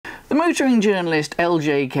The motoring journalist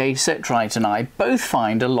LJK Setright and I both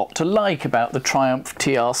find a lot to like about the Triumph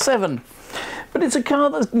TR7, but it's a car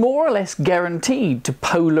that's more or less guaranteed to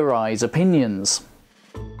polarise opinions.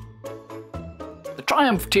 The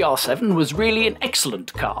Triumph TR7 was really an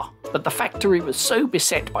excellent car, but the factory was so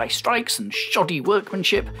beset by strikes and shoddy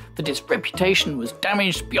workmanship that its reputation was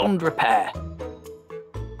damaged beyond repair.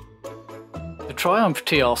 The Triumph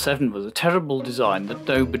TR7 was a terrible design that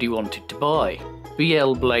nobody wanted to buy.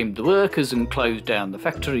 BL blamed the workers and closed down the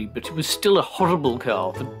factory, but it was still a horrible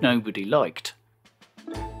car that nobody liked.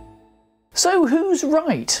 So who's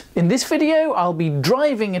right? In this video I'll be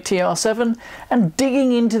driving a TR7 and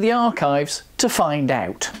digging into the archives to find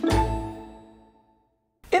out.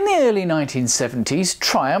 In the early 1970s,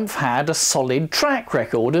 Triumph had a solid track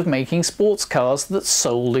record of making sports cars that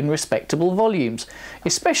sold in respectable volumes,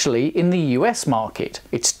 especially in the US market.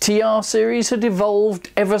 Its TR series had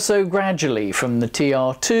evolved ever so gradually from the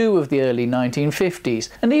TR2 of the early 1950s,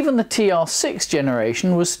 and even the TR6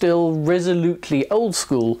 generation was still resolutely old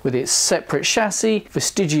school, with its separate chassis,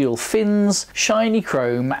 vestigial fins, shiny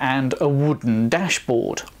chrome and a wooden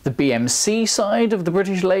dashboard. The BMC side of the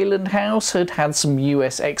British Leyland house had had some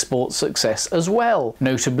US export success as well,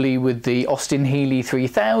 notably with the Austin Healey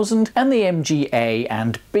 3000 and the MG A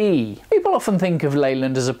and B. People often think of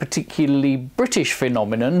Leyland as a particularly British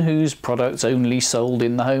phenomenon whose products only sold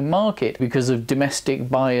in the home market because of domestic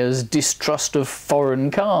buyers' distrust of foreign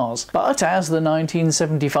cars. But as the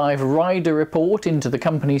 1975 Rider report into the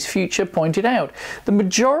company's future pointed out, the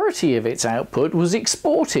majority of its output was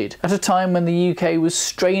exported at a time when the UK was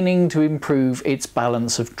straining to improve its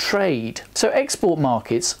balance of trade. So export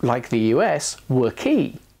markets, like the US, were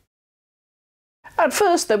key. At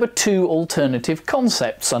first there were two alternative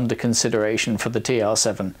concepts under consideration for the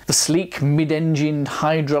TR7. The sleek mid-engined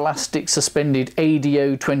hydroelastic suspended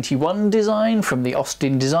ADO21 design from the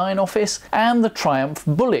Austin design office, and the Triumph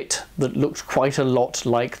Bullet that looked quite a lot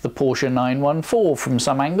like the Porsche 914 from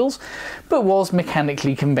some angles, but was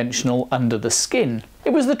mechanically conventional under the skin.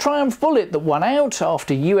 It was the Triumph Bullet that won out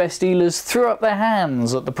after US dealers threw up their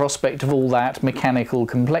hands at the prospect of all that mechanical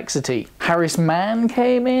complexity. Harris Mann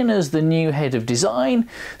came in as the new head of design,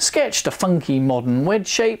 sketched a funky modern wedge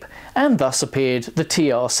shape, and thus appeared the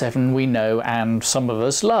TR7 we know and some of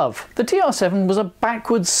us love. The TR7 was a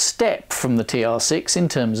backwards step from the TR6 in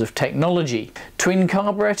terms of technology. Twin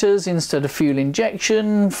carburetors instead of fuel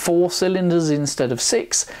injection, 4 cylinders instead of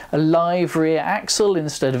 6, a live rear axle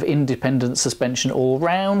instead of independent suspension all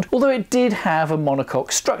round, although it did have a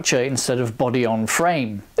monocoque structure instead of body on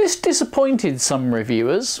frame. This disappointed some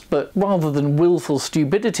reviewers, but rather than willful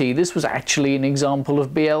stupidity, this was actually an example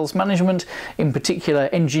of BL's management, in particular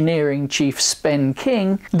engineering chief Spen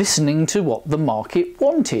King, listening to what the market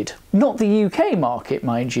wanted. Not the UK market,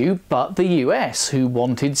 mind you, but the US, who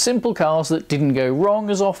wanted simple cars that didn't go wrong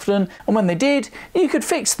as often, and when they did, you could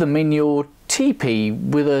fix them in your teepee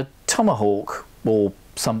with a tomahawk or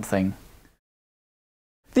something.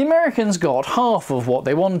 The Americans got half of what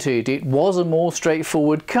they wanted. It was a more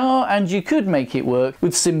straightforward car and you could make it work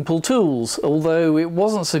with simple tools, although it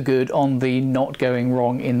wasn't so good on the not going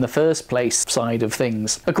wrong in the first place side of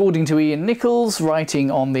things. According to Ian Nichols, writing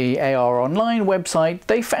on the AR Online website,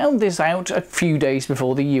 they found this out a few days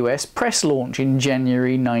before the US press launch in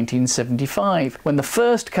January 1975, when the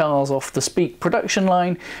first cars off the Speak production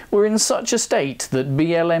line were in such a state that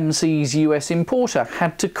BLMC's US importer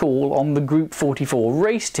had to call on the Group 44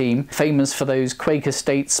 race team, famous for those Quaker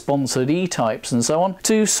State sponsored E-types and so on,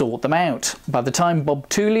 to sort them out. By the time Bob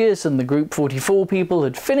Tullius and the Group 44 people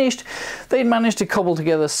had finished, they'd managed to cobble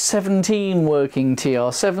together 17 working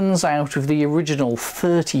TR7s out of the original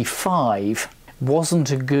 35.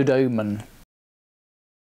 Wasn't a good omen.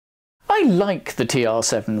 I like the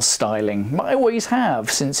TR7's styling. I always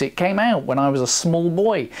have, since it came out when I was a small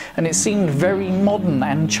boy, and it seemed very modern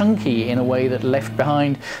and chunky in a way that left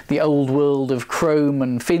behind the old world of chrome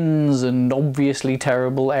and fins and obviously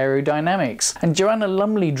terrible aerodynamics. And Joanna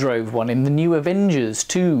Lumley drove one in the new Avengers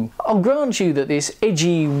too. I'll grant you that this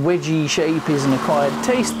edgy, wedgy shape is an acquired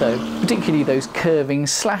taste though, particularly those curving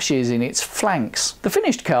slashes in its flanks. The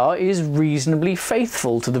finished car is reasonably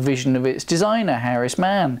faithful to the vision of its designer, Harris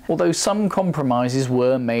Mann, although some compromises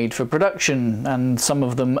were made for production, and some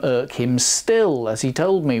of them irk him still, as he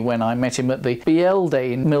told me when I met him at the BL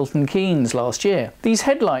Day in Milton Keynes last year. These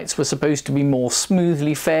headlights were supposed to be more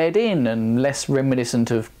smoothly fared in and less reminiscent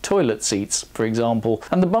of toilet seats, for example,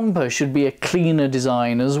 and the bumper should be a cleaner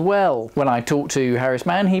design as well. When I talked to Harris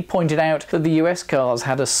Mann, he pointed out that the US cars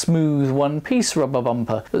had a smooth one-piece rubber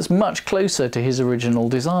bumper that's much closer to his original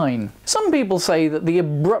design. Some people say that the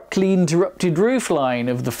abruptly interrupted roofline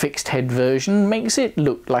of the fixed head drop-head version makes it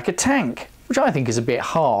look like a tank, which I think is a bit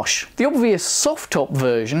harsh. The obvious soft-top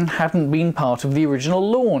version hadn't been part of the original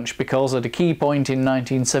launch because at a key point in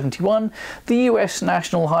 1971, the US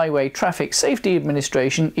National Highway Traffic Safety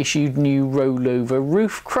Administration issued new rollover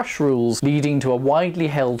roof crush rules, leading to a widely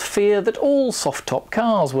held fear that all soft-top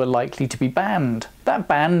cars were likely to be banned. That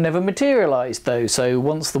ban never materialised though, so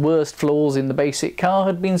once the worst flaws in the basic car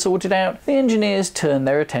had been sorted out, the engineers turned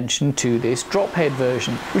their attention to this drop-head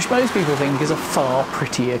version, which most people think is a far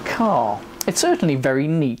prettier car. It's certainly very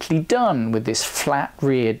neatly done with this flat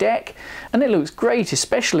rear deck, and it looks great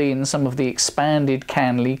especially in some of the expanded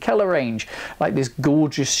Canley colour range, like this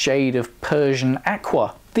gorgeous shade of Persian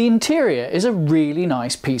aqua. The interior is a really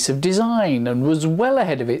nice piece of design and was well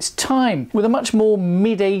ahead of its time, with a much more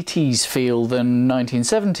mid-80s feel than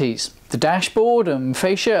 1970s. The dashboard and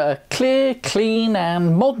fascia are clear, clean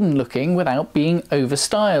and modern looking without being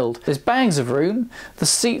overstyled. There's bags of room, the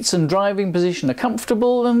seats and driving position are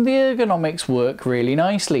comfortable and the ergonomics work really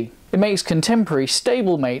nicely. It makes contemporary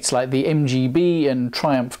stablemates like the MGB and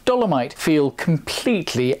Triumph Dolomite feel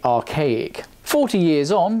completely archaic. 40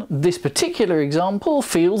 years on, this particular example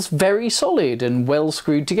feels very solid and well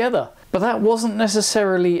screwed together, but that wasn't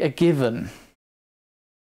necessarily a given.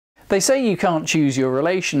 They say you can't choose your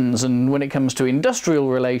relations, and when it comes to industrial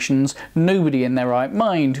relations, nobody in their right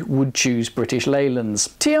mind would choose British Leyland's.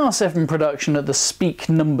 TR7 production at the Spec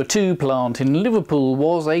No. 2 plant in Liverpool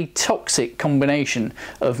was a toxic combination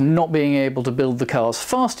of not being able to build the cars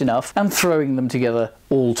fast enough and throwing them together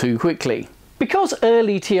all too quickly. Because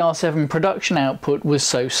early TR7 production output was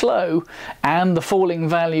so slow, and the falling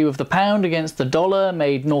value of the pound against the dollar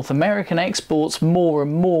made North American exports more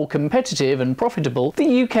and more competitive and profitable,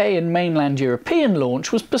 the UK and mainland European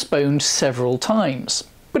launch was postponed several times.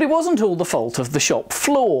 But it wasn't all the fault of the shop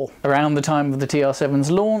floor. Around the time of the TR7's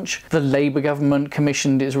launch, the Labour government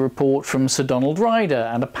commissioned its report from Sir Donald Ryder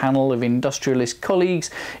and a panel of industrialist colleagues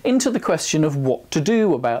into the question of what to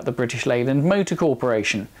do about the British Leyland Motor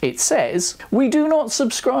Corporation. It says, "We do not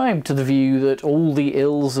subscribe to the view that all the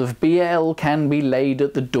ills of BL can be laid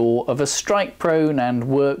at the door of a strike-prone and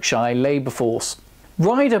work-shy labour force."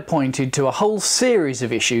 Ryder pointed to a whole series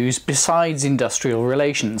of issues besides industrial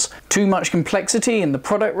relations. Too much complexity in the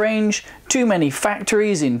product range, too many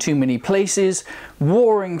factories in too many places,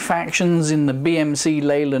 warring factions in the BMC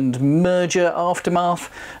Leyland merger aftermath,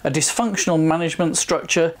 a dysfunctional management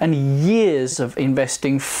structure, and years of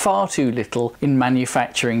investing far too little in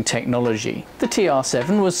manufacturing technology. The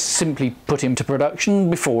TR7 was simply put into production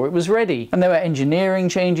before it was ready, and there were engineering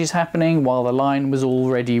changes happening while the line was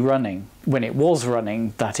already running. When it was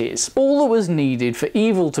running, that is. All that was needed for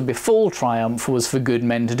evil to befall Triumph was for good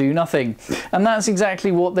men to do nothing, and that's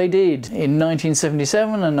exactly what they did. In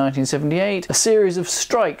 1977 and 1978, a series of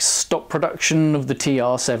strikes stopped production of the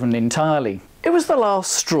TR7 entirely. It was the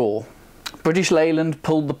last straw. British Leyland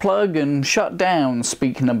pulled the plug and shut down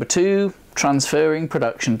Spec No. 2, transferring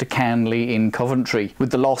production to Canley in Coventry,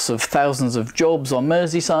 with the loss of thousands of jobs on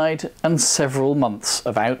Merseyside and several months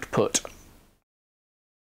of output.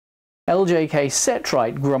 LJK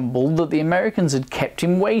Setright grumbled that the Americans had kept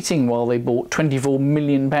him waiting while they bought £24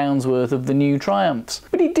 million worth of the new Triumphs,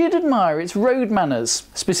 but he did admire its road manners,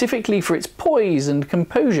 specifically for its poise and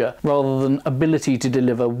composure rather than ability to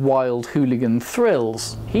deliver wild hooligan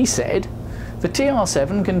thrills. He said, "The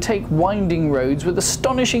TR7 can take winding roads with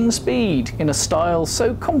astonishing speed, in a style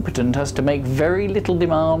so competent as to make very little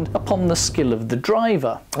demand upon the skill of the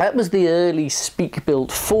driver." That was the early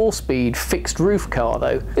Spec-built 4-speed fixed roof car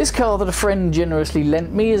though. This car that a friend generously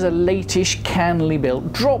lent me is a late-ish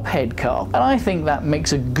Canley-built drop-head car, and I think that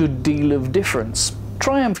makes a good deal of difference.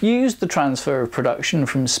 Triumph used the transfer of production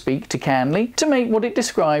from Spec to Canley to make what it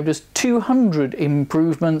described as 200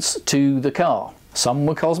 improvements to the car. Some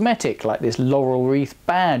were cosmetic, like this laurel wreath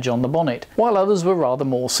badge on the bonnet, while others were rather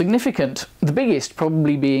more significant, the biggest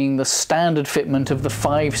probably being the standard fitment of the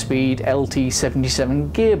 5-speed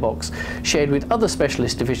LT77 gearbox, shared with other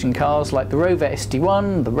specialist division cars like the Rover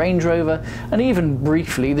SD1, the Range Rover, and even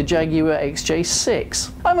briefly the Jaguar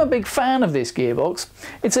XJ6. I'm a big fan of this gearbox.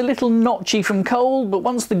 It's a little notchy from cold, but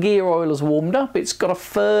once the gear oil has warmed up, it's got a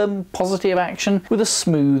firm, positive action with a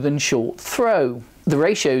smooth and short throw. The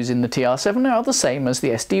ratios in the TR7 are the same as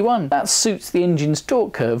the SD1. That suits the engine's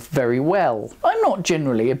torque curve very well. I'm not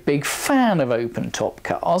generally a big fan of open-top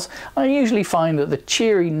cars. I usually find that the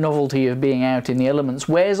cheery novelty of being out in the elements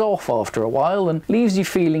wears off after a while and leaves you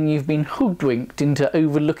feeling you've been hoodwinked into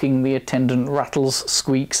overlooking the attendant rattles,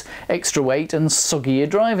 squeaks, extra weight and soggier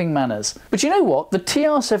driving manners. But you know what? The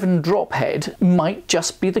TR7 drop head might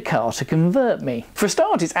just be the car to convert me. For a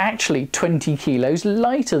start, it's actually 20 kilos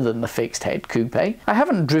lighter than the fixed head coupe, say. I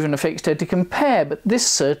haven't driven a fixed head to compare, but this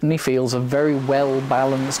certainly feels a very well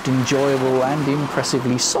balanced, enjoyable and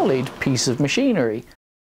impressively solid piece of machinery.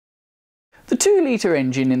 The 2-litre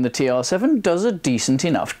engine in the TR7 does a decent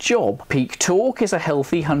enough job. Peak torque is a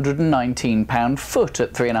healthy 119 pound-foot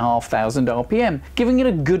at 3,500 RPM, giving it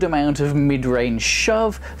a good amount of mid-range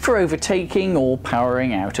shove for overtaking or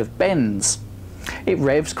powering out of bends. It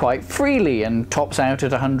revs quite freely and tops out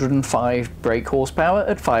at 105 brake horsepower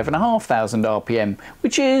at 5,500 RPM,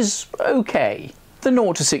 which is okay. The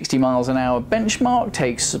 0 to 60 miles an hour benchmark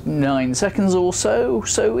takes 9 seconds or so,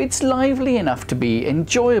 so it's lively enough to be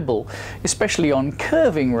enjoyable, especially on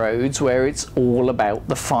curving roads where it's all about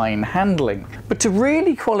the fine handling. But to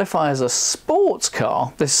really qualify as a sports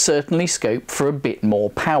car, there's certainly scope for a bit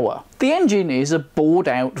more power. The engine is a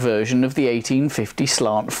bored-out version of the 1850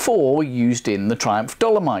 Slant 4 used in the Triumph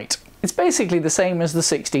Dolomite. It's basically the same as the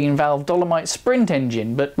 16-valve Dolomite Sprint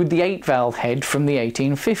engine, but with the 8-valve head from the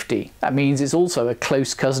 1850. That means it's also a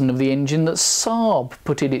close cousin of the engine that Saab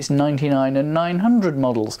put in its 99 and 900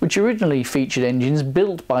 models, which originally featured engines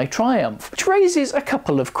built by Triumph, which raises a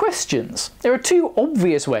couple of questions. There are two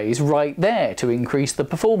obvious ways right there to increase the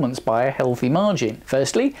performance by a healthy margin.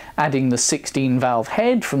 Firstly, adding the 16-valve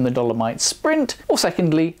head from the Dolomite Sprint, or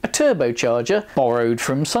secondly, a turbocharger borrowed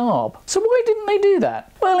from Saab. So why didn't they do that?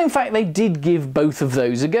 Well, in fact, they did give both of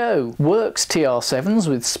those a go. Works TR7s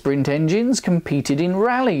with Sprint engines competed in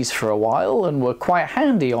rallies for a while and were quite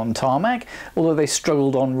handy on tarmac, although they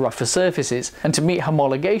struggled on rougher surfaces. And to meet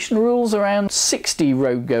homologation rules, around 60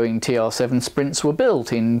 road-going TR7 Sprints were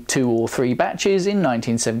built in 2 or 3 batches in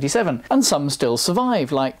 1977, and some still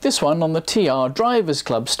survive, like this one on the TR Drivers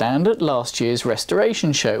Club stand at last year's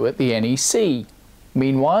restoration show at the NEC.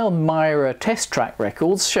 Meanwhile, Myra test track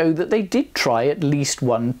records show that they did try at least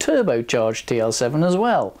one turbocharged TR7 as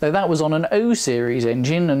well, though that was on an O-series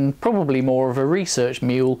engine and probably more of a research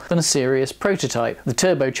mule than a serious prototype. The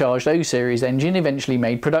turbocharged O-series engine eventually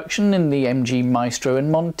made production in the MG Maestro and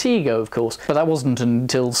Montego, of course, but that wasn't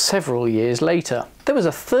until several years later. There was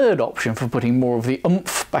a third option for putting more of the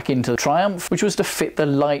oomph back into the Triumph, which was to fit the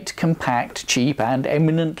light, compact, cheap and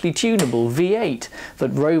eminently tunable V8 that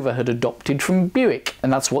Rover had adopted from Buick,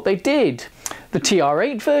 and that's what they did. The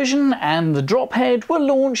TR8 version and the drop head were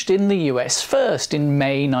launched in the US first in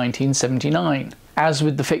May 1979. As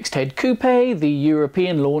with the fixed head coupe, the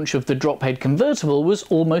European launch of the drop head convertible was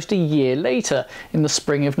almost a year later, in the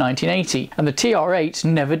spring of 1980, and the TR8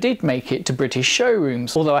 never did make it to British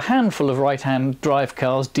showrooms, although a handful of right-hand drive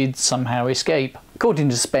cars did somehow escape. According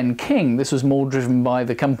to Spen King, this was more driven by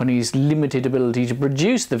the company's limited ability to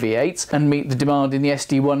produce the V8s and meet the demand in the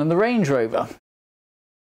SD1 and the Range Rover.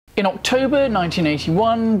 In October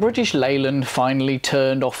 1981, British Leyland finally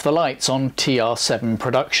turned off the lights on TR7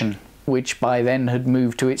 production, which by then had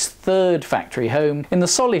moved to its third factory home in the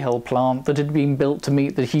Solihull plant that had been built to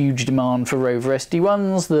meet the huge demand for Rover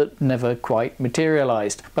SD1s that never quite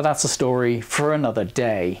materialised. But that's a story for another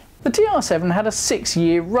day. The TR7 had a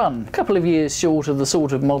 6-year run, a couple of years short of the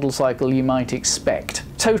sort of model cycle you might expect.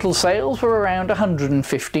 Total sales were around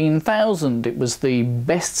 115,000. It was the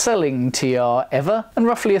best-selling TR ever, and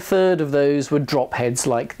roughly a third of those were drop heads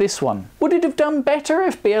like this one. Would it have done better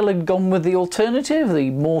if BL had gone with the alternative,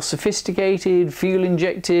 the more sophisticated,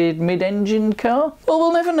 fuel-injected, mid-engine car? Well,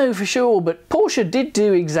 we'll never know for sure, but Porsche did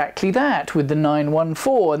do exactly that with the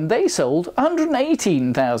 914, and they sold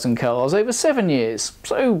 118,000 cars over 7 years,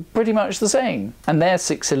 so pretty much the same. And their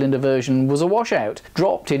 6-cylinder version was a washout,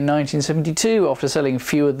 dropped in 1972 after selling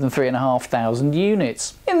fewer than 3,500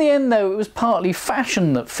 units. In the end though, it was partly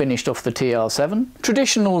fashion that finished off the TR7.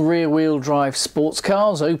 Traditional rear-wheel drive sports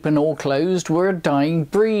cars, open or closed, were a dying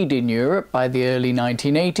breed in Europe by the early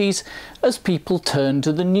 1980s as people turned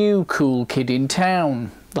to the new cool kid in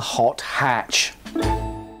town, the hot hatch.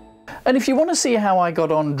 And if you want to see how I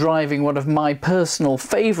got on driving one of my personal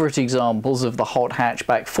favourite examples of the hot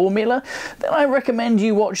hatchback formula, then I recommend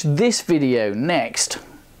you watch this video next.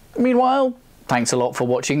 Meanwhile, thanks a lot for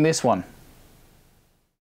watching this one.